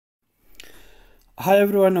Hi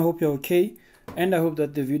everyone, I hope you're okay, and I hope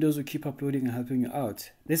that the videos will keep uploading and helping you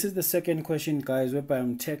out. This is the second question, guys, whereby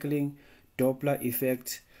I'm tackling Doppler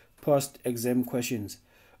effect post-exam questions.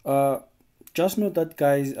 Just note that,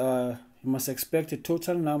 guys, you must expect a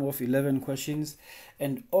total number of 11 questions,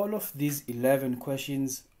 and all of these 11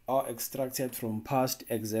 questions are extracted from past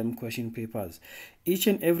exam question papers. Each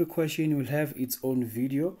and every question will have its own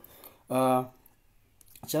video.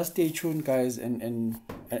 Just stay tuned, guys, and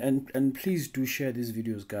please do share these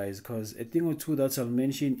videos, guys, because a thing or two that I'll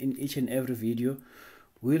mention in each and every video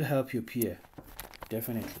will help your peer,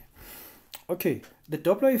 definitely. Okay, the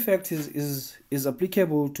Doppler effect is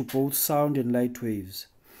applicable to both sound and light waves.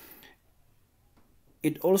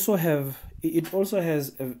 It also has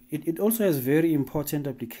very important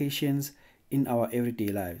applications in our everyday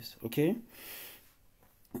lives. Okay,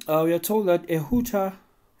 we are told that a hooter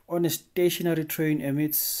on a stationary train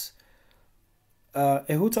emits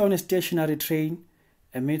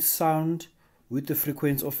sound with the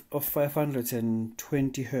frequency of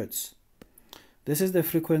 520 hertz. This is the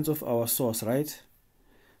frequency of our source, right?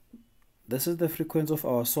 This is the frequency of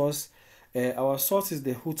our source. Our source is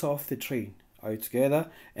the hooter of the train. Are you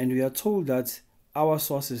together? And we are told that our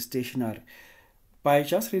source is stationary. By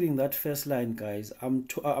just reading that first line, guys, I'm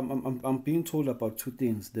being told about two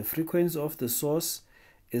things. The frequency of the source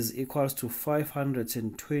is equals to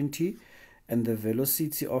 520, and the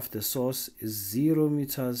velocity of the source is 0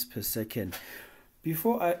 meters per second.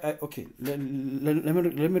 Before okay, let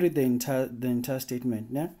me read the entire statement.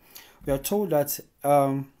 Yeah, we are told that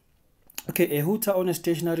okay, a hooter on a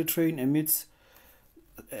stationary train emits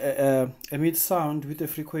sound with a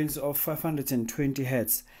frequency of 520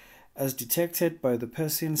 hertz as detected by the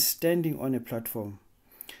person standing on a platform.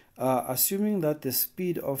 Assuming that the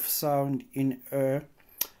speed of sound in air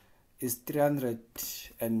is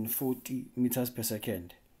 340 meters per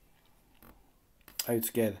second. Are you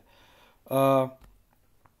together? So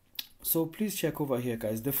please check over here,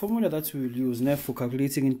 guys. The formula that we will use now for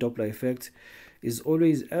calculating in Doppler effect is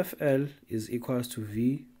always FL is equals to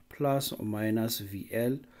V plus or minus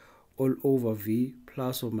VL all over V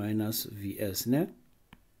plus or minus VS.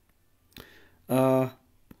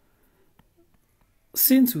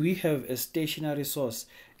 Since we have a stationary source,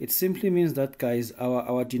 it simply means that, guys,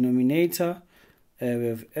 our denominator, we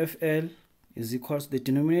have FL is equals, the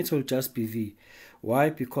denominator will just be V. Why?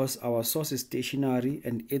 Because our source is stationary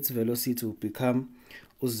and its velocity will become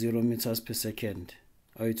 0 meters per second.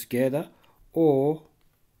 Are you together? Or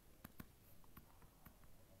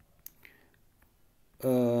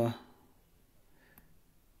the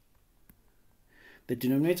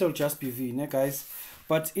denominator will just be V, guys.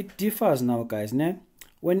 But it differs now, guys.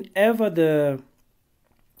 Whenever the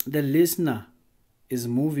listener is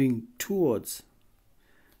moving towards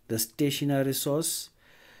the stationary source,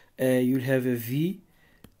 you'll have a V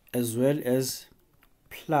as well as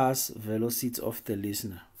plus velocity of the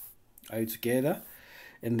listener. Are you together?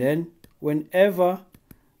 And then whenever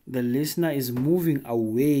the listener is moving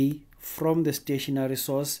away from the stationary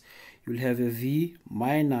source, you'll have a V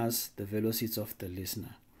minus the velocity of the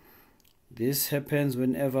listener. This happens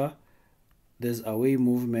whenever there's away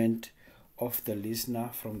movement of the listener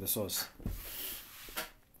from the source.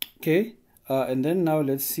 Okay, and then now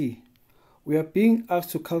let's see. We are being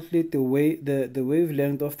asked to calculate the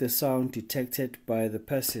wavelength of the sound detected by the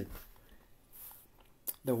person.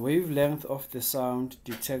 The wavelength of the sound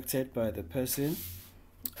detected by the person.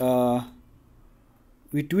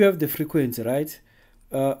 We do have the frequency, right?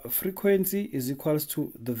 Frequency is equals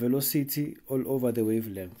to the velocity all over the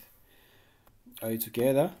wavelength. Are you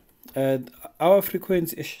together? And our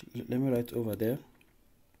frequency, let me write over there.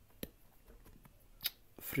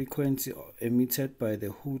 Frequency emitted by the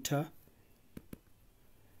hooter.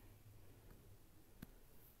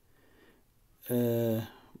 The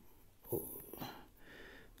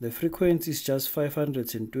frequency is just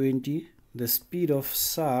 520. The speed of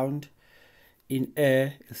sound in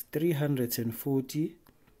air is 340,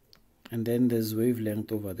 and then there's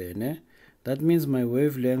wavelength over there. That means my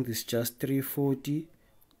wavelength is just 340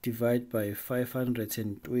 divided by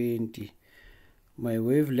 520. My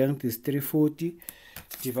wavelength is 340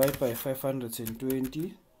 divided by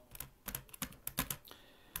 520.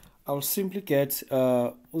 I'll simply get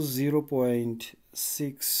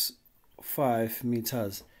 0.65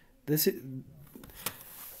 meters. This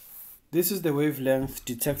is the wavelength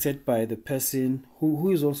detected by the person who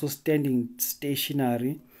is also standing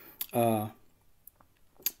stationary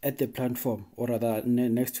at the platform, or rather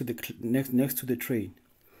next to the train.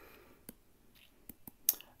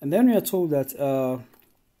 And then we are told that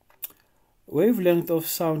wavelength of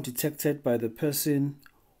sound detected by the person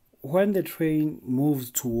when the train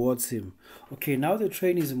moves towards him. Okay, now the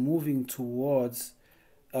train is moving towards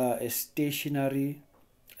a stationary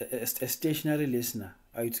listener.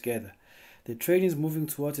 Are you together? The train is moving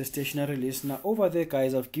towards a stationary listener. Over there,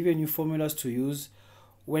 guys, I've given you formulas to use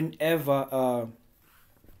whenever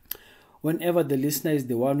the listener is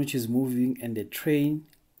the one which is moving and the train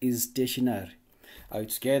is stationary. Are you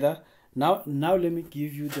together? Now let me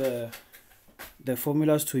give you the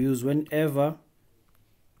formulas to use whenever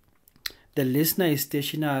the listener is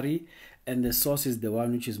stationary and the source is the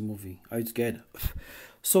one which is moving. Are you together?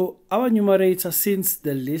 So our numerator, since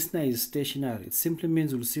the listener is stationary, it simply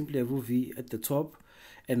means we'll simply have a V at the top,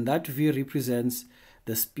 and that V represents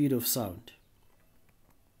the speed of sound.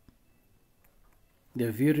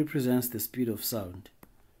 The V represents the speed of sound.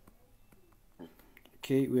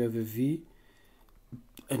 Okay, we have a V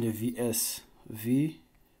and a VS. V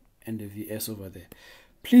and a VS over there.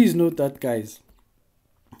 Please note that, guys,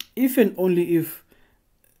 if and only if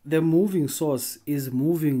the moving source is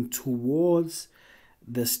moving towards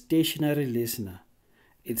the stationary listener,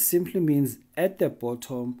 it simply means at the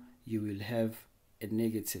bottom you will have a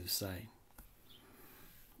negative sign.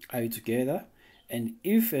 Are you together? And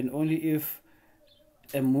if and only if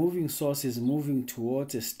a moving source is moving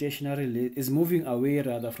towards a stationary is moving away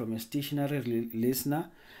rather from a stationary listener,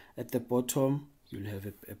 at the bottom you'll have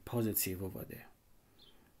a positive over there.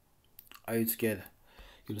 Are you together?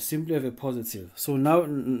 You'll simply have a positive. So now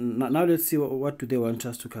let's see what do they want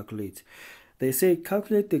us to calculate. They say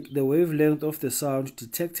calculate the wavelength of the sound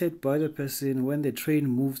detected by the person when the train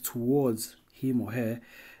moves towards him or her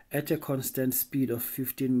at a constant speed of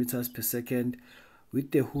 15 meters per second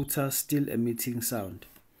with the hooter still emitting sound.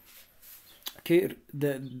 Okay,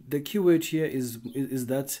 the key word here is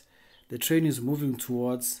that the train is moving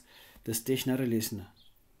towards the stationary listener.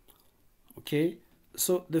 Okay,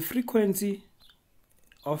 so the frequency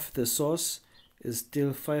of the source is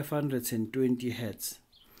still 520 hertz.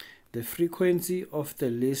 The frequency of the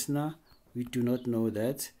listener, we do not know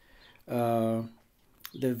that. The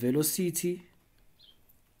velocity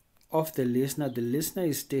of the listener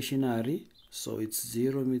is stationary, so it's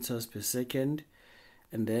 0 meters per second,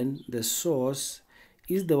 and then the source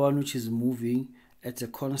is the one which is moving at a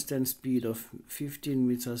constant speed of 15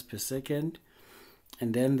 meters per second,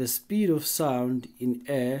 and then the speed of sound in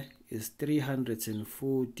air is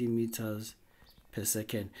 340 meters per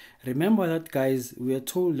second. Remember that, guys, we are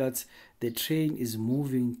told that the train is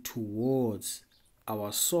moving towards,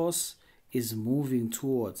 our source is moving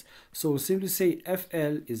towards. So we'll simply say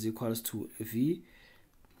FL is equals to V.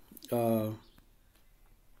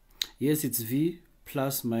 Yes, it's V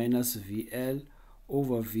plus minus VL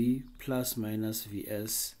over V plus minus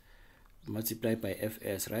VS multiplied by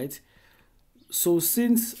FS, right? So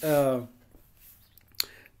since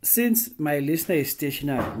my listener is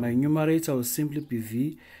stationary, my numerator will simply be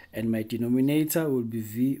V and my denominator will be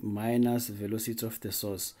V minus velocity of the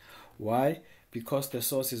source. Why? Because the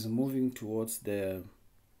source is moving towards the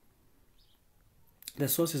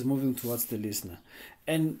listener.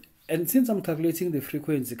 And since I'm calculating the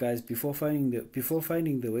frequency, guys, before finding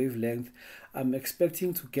the wavelength, I'm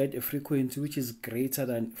expecting to get a frequency which is greater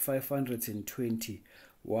than 520.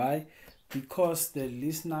 Why? Because the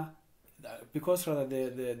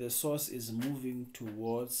source is moving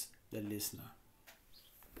towards the listener.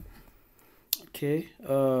 Okay,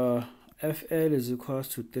 FL is equals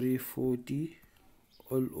to 340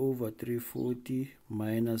 all over 340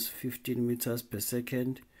 minus 15 meters per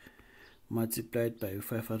second multiplied by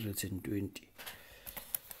 520.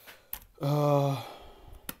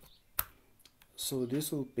 So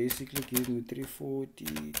this will basically give me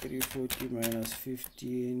 340 minus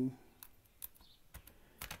 15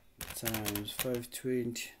 times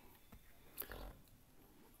 520.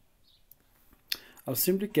 I'll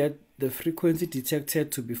simply get the frequency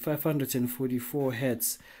detected to be 544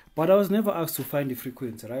 hertz, but I was never asked to find the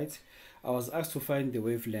frequency, right? I was asked to find the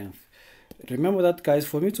wavelength. Remember that, guys,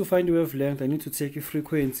 for me to find the wavelength, I need to take a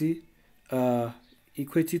frequency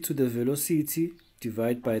equated to the velocity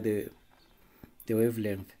divided by the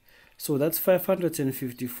wavelength. So that's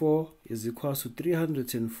 554 is equals to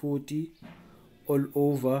 340 all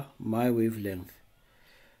over my wavelength.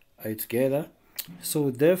 Are you together? So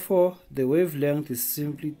therefore the wavelength is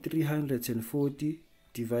simply 340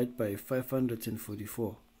 divided by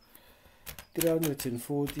 544.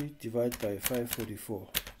 340 divided by 544.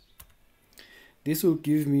 This will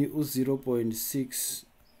give me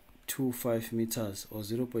 0.625 meters or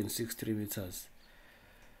 0.63 meters.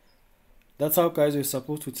 That's how, guys, we're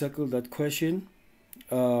supposed to tackle that question.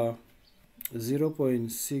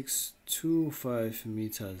 0.625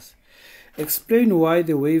 meters. Explain why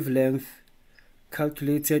the wavelength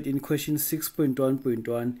calculated in question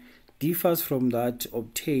 6.1.1 differs from that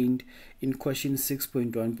obtained in question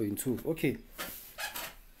 6.1.2. Okay,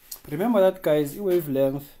 remember that, guys.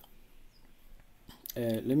 Wavelength,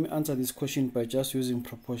 let me answer this question by just using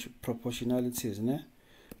proportionalities.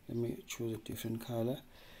 Let me choose a different color.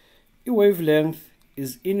 Wavelength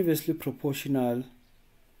is inversely proportional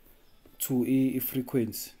to a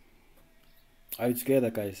frequency. Are you together,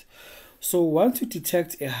 guys? So once you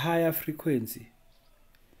detect a higher frequency,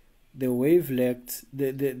 the wavelength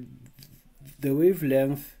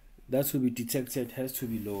that will be detected has to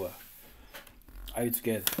be lower. Are you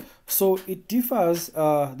together? So it differs,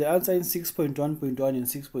 the answer in 6.1.1 and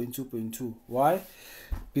 6.2.2. Why?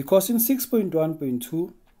 Because in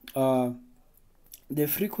 6.1.2, the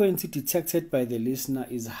frequency detected by the listener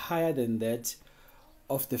is higher than that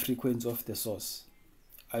of the frequency of the source.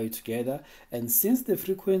 Are you together? And since the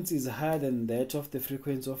frequency is higher than that of the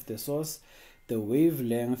frequency of the source, the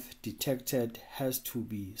wavelength detected has to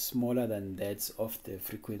be smaller than that of the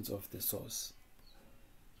frequency of the source.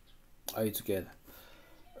 Are you together?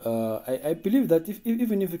 I believe that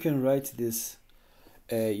even if you can write this,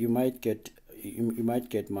 you might get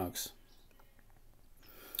marks.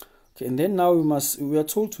 Okay, and then now we are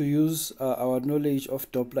told to use our knowledge of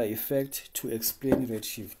Doppler effect to explain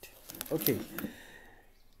redshift. Okay,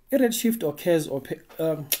 a redshift occurs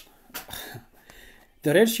the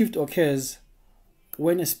redshift occurs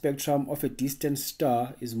when a spectrum of a distant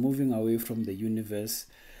star is moving away from the universe,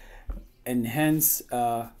 and hence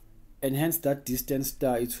that distant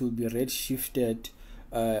star, it will be redshifted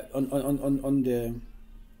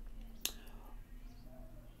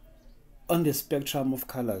on the spectrum of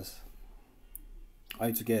colors. Are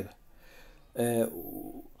you together?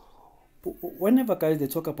 Whenever, guys, they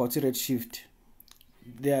talk about redshift,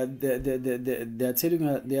 they are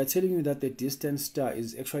telling you that the distant star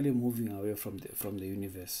is actually moving away from the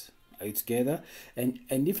universe. Are you together? And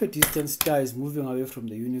if a distant star is moving away from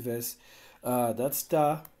the universe, that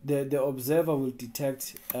star, the observer will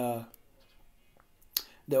detect will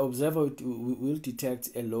detect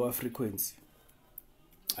a lower frequency.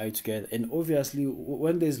 Are you together? And obviously,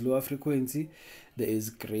 when there is lower frequency, there is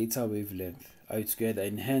greater wavelength. Are you together?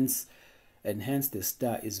 And hence the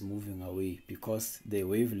star is moving away because the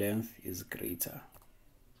wavelength is greater.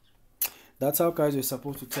 That's how, guys, we're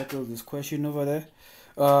supposed to tackle this question over there.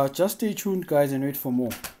 Just stay tuned, guys, and wait for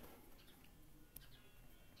more.